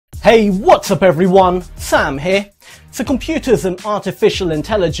Hey, what's up everyone? Sam here. So computers and artificial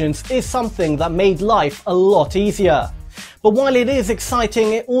intelligence is something that made life a lot easier. But while it is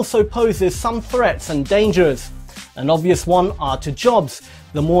exciting, it also poses some threats and dangers. An obvious one are to jobs.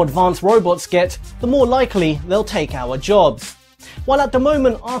 The more advanced robots get, the more likely they'll take our jobs. While at the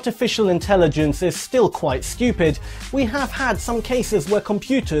moment artificial intelligence is still quite stupid, we have had some cases where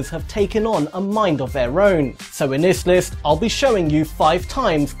computers have taken on a mind of their own. So in this list, I'll be showing you 5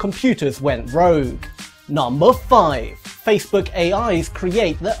 times computers went rogue. Number 5. Facebook AIs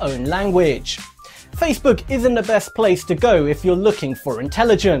create their own language. Facebook isn't the best place to go if you're looking for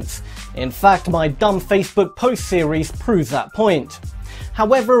intelligence. In fact, my Dumb Facebook Post series proves that point.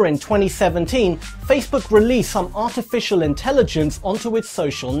 However, in 2017, Facebook released some artificial intelligence onto its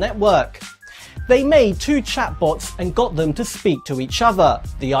social network. They made 2 chatbots and got them to speak to each other.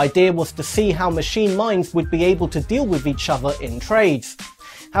 The idea was to see how machine minds would be able to deal with each other in trades.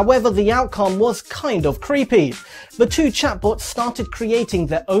 However, the outcome was kind of creepy. The 2 chatbots started creating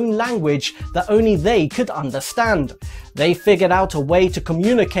their own language that only they could understand. They figured out a way to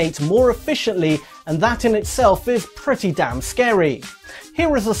communicate more efficiently, and that in itself is pretty damn scary.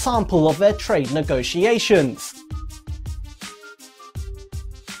 Here is a sample of their trade negotiations.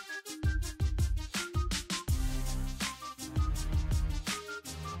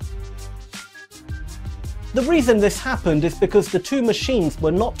 The reason this happened is because the 2 machines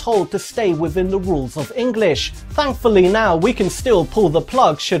were not told to stay within the rules of English. Thankfully now we can still pull the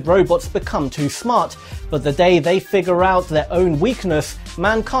plug should robots become too smart, but the day they figure out their own weakness,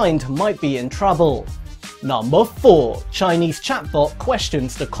 mankind might be in trouble. Number 4. Chinese chatbot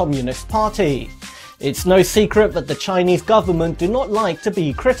questions the Communist Party. It's no secret that the Chinese government do not like to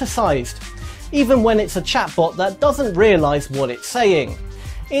be criticized, even when it's a chatbot that doesn't realize what it's saying.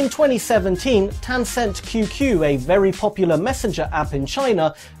 In 2017, Tencent QQ, a very popular messenger app in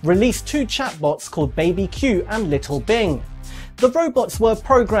China, released 2 chatbots called Baby Q and Little Bing. The robots were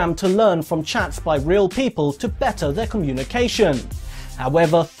programmed to learn from chats by real people to better their communication.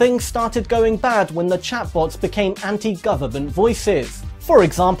 However, things started going bad when the chatbots became anti-government voices. For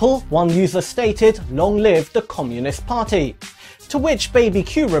example, one user stated, "Long live the Communist Party." To which Baby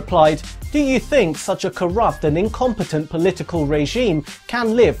Q replied, "Do you think such a corrupt and incompetent political regime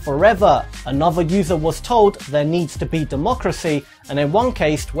can live forever?" Another user was told there needs to be democracy, and in one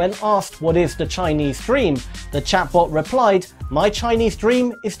case, when asked what is the Chinese dream, the chatbot replied, "My Chinese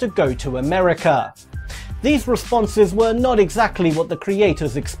dream is to go to America." These responses were not exactly what the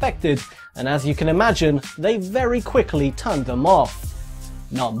creators expected, and as you can imagine, they very quickly turned them off.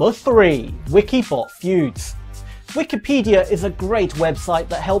 Number 3. Wikibot feuds. Wikipedia is a great website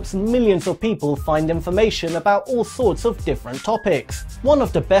that helps millions of people find information about all sorts of different topics. One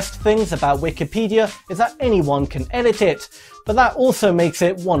of the best things about Wikipedia is that anyone can edit it, but that also makes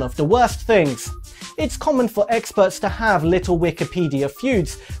it one of the worst things. It's common for experts to have little Wikipedia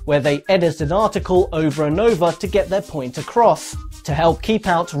feuds where they edit an article over and over to get their point across. To help keep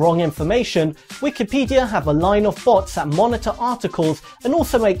out wrong information, Wikipedia have a line of bots that monitor articles and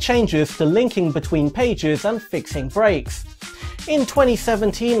also make changes to linking between pages and fixing breaks. In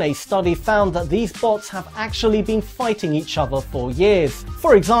 2017, a study found that these bots have actually been fighting each other for years.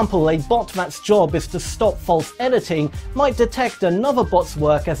 For example, a bot that's job is to stop false editing might detect another bot's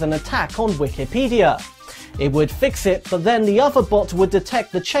work as an attack on Wikipedia. It would fix it, but then the other bot would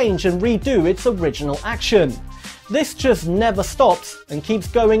detect the change and redo its original action. This just never stops and keeps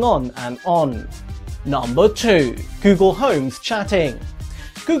going on and on. Number 2. Google Home's chatting.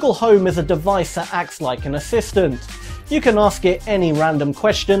 Google Home is a device that acts like an assistant. You can ask it any random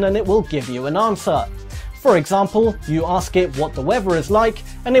question and it will give you an answer. For example, you ask it what the weather is like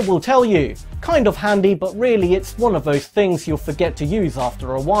and it will tell you. Kind of handy, but really it's one of those things you'll forget to use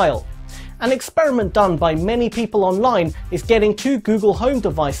after a while. An experiment done by many people online is getting 2 Google Home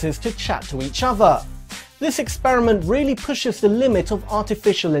devices to chat to each other. This experiment really pushes the limit of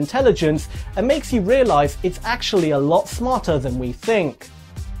artificial intelligence and makes you realize it's actually a lot smarter than we think.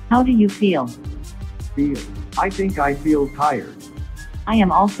 How do you feel? I think I feel tired. I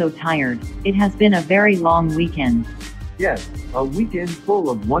am also tired. It has been a very long weekend. Yes, a weekend full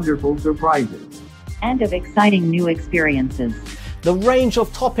of wonderful surprises. And of exciting new experiences. The range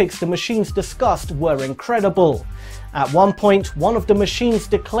of topics the machines discussed were incredible. At one point, one of the machines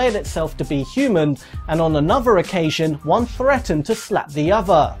declared itself to be human, and on another occasion, one threatened to slap the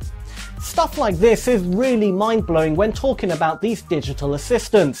other. Stuff like this is really mind-blowing when talking about these digital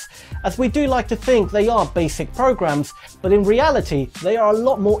assistants, as we do like to think they are basic programs, but in reality, they are a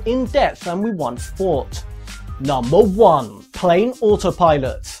lot more in-depth than we once thought. Number 1. Plain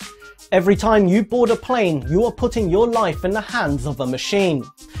autopilot. Every time you board a plane, you are putting your life in the hands of a machine.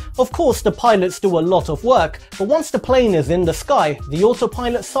 Of course, the pilots do a lot of work, but once the plane is in the sky, the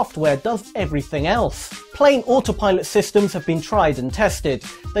autopilot software does everything else. Plane autopilot systems have been tried and tested.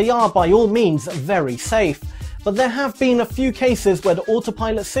 They are by all means very safe. But there have been a few cases where the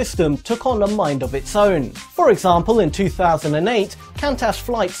autopilot system took on a mind of its own. For example, in 2008, Qantas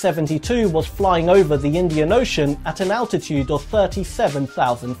Flight 72 was flying over the Indian Ocean at an altitude of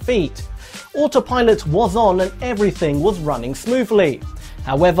 37,000 feet. Autopilot was on and everything was running smoothly.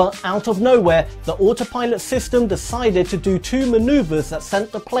 However, out of nowhere, the autopilot system decided to do two maneuvers that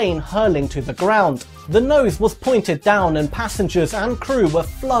sent the plane hurling to the ground. The nose was pointed down and passengers and crew were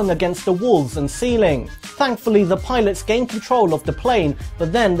flung against the walls and ceiling. Thankfully, the pilots gained control of the plane,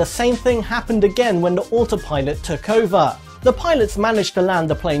 but then the same thing happened again when the autopilot took over. The pilots managed to land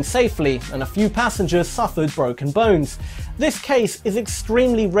the plane safely, and a few passengers suffered broken bones. This case is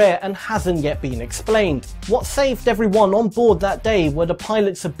extremely rare and hasn't yet been explained. What saved everyone on board that day were the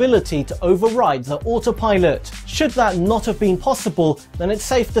pilot's ability to override the autopilot. Should that not have been possible, then it's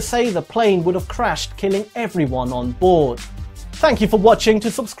safe to say the plane would have crashed, killing everyone on board. Thank you for watching. To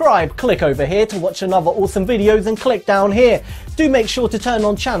subscribe, click over here to watch another awesome videos and click down here. Do make sure to turn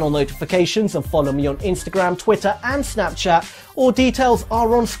on channel notifications and follow me on Instagram, Twitter and Snapchat. All details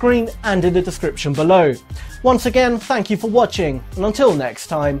are on screen and in the description below. Once again, thank you for watching, and until next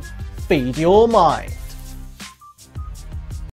time, feed your mind.